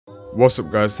What's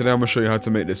up guys, today I'm going to show you how to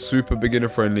make this super beginner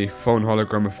friendly phone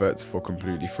hologram effect for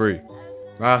completely free.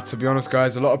 To be honest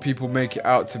guys, a lot of people make it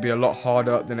out to be a lot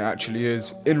harder than it actually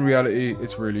is. In reality,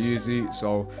 it's really easy,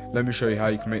 so let me show you how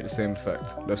you can make the same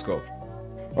effect. Let's go.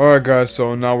 Alright guys,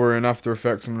 so now we're in After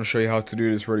Effects. I'm going to show you how to do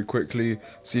this really quickly.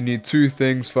 So you need two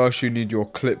things. First, you need your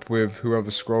clip with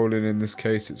whoever's scrolling. In this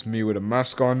case, it's me with a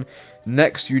mask on.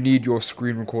 Next, you need your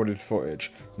screen recorded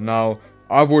footage. Now,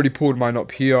 I've already pulled mine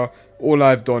up here. All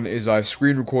I've done is I've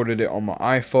screen recorded it on my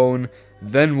iPhone.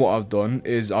 Then what I've done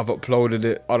is I've uploaded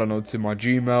it, I don't know, to my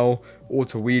Gmail or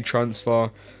to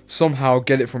WeTransfer. Somehow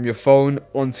get it from your phone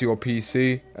onto your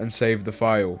PC and save the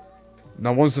file.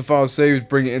 Now once the file is saved,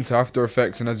 bring it into After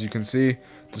Effects, and as you can see,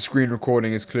 the screen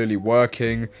recording is clearly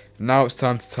working. Now it's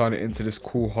time to turn it into this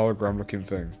cool hologram looking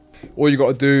thing. All you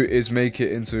got to do is make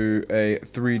it into a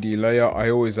 3D layer. I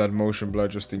always add motion blur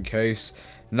just in case.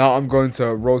 Now I'm going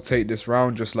to rotate this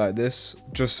round just like this,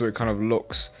 just so it kind of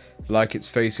looks like it's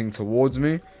facing towards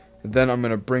me. Then I'm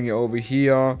going to bring it over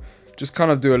here, just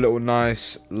kind of do a little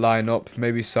nice line up,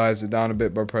 maybe size it down a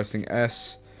bit by pressing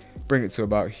S, bring it to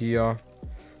about here.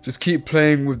 Just keep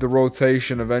playing with the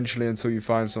rotation eventually until you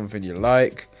find something you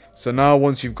like. So now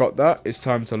once you've got that, it's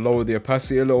time to lower the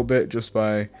opacity a little bit just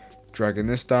by dragging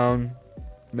this down,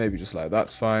 maybe just like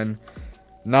that's fine.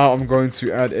 Now I'm going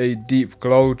to add a deep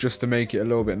glow just to make it a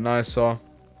little bit nicer.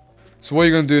 So what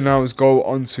you're going to do now is go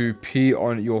onto P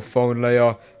on your phone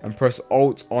layer and press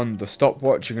Alt on the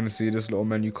stopwatch. You're going to see this little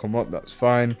menu come up, that's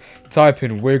fine. Type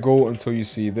in wiggle until you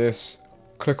see this.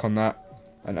 Click on that.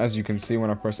 And as you can see, when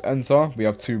I press enter, we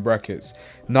have two brackets.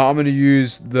 Now I'm going to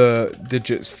use the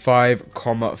digits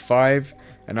 5,5.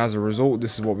 And as a result,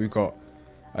 this is what we've got.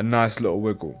 A nice little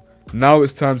wiggle. Now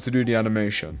it's time to do the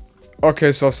animation.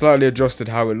 Okay, so I've slightly adjusted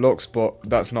how it looks, but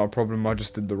that's not a problem. I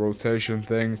just did the rotation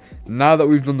thing. Now that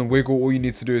we've done the wiggle, all you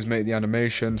need to do is make the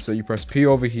animation. So you press P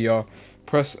over here,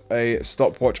 press a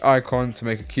stopwatch icon to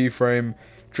make a keyframe.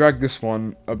 Drag this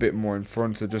one a bit more in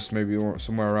front, so just maybe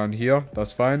somewhere around here.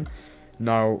 That's fine.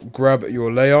 Now grab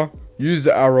your layer, use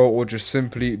the arrow, or just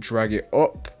simply drag it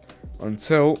up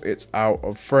until it's out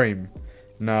of frame.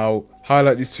 Now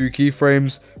highlight these two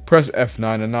keyframes, press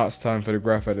F9, and now it's time for the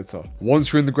graph editor.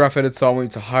 Once you're in the graph editor, I want you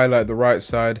to highlight the right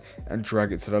side and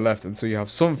drag it to the left until you have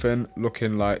something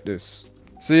looking like this.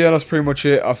 So yeah, that's pretty much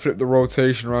it. I flipped the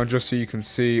rotation around just so you can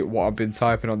see what I've been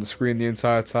typing on the screen the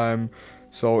entire time.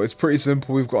 So it's pretty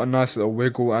simple. We've got a nice little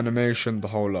wiggle animation, the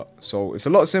whole lot. So it's a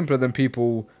lot simpler than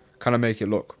people kind of make it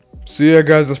look. So yeah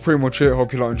guys, that's pretty much it.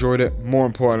 Hope you lot enjoyed it. More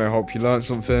importantly, I hope you learned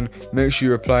something. Make sure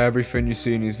you apply everything you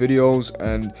see in these videos,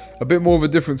 and a bit more of a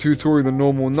different tutorial than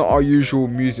normal. Not our usual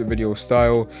music video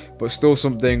style, but still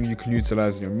something you can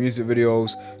utilize in your music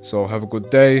videos. So have a good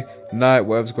day, night,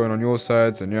 whatever's going on your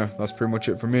sides, and yeah, that's pretty much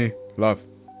it from me. Love.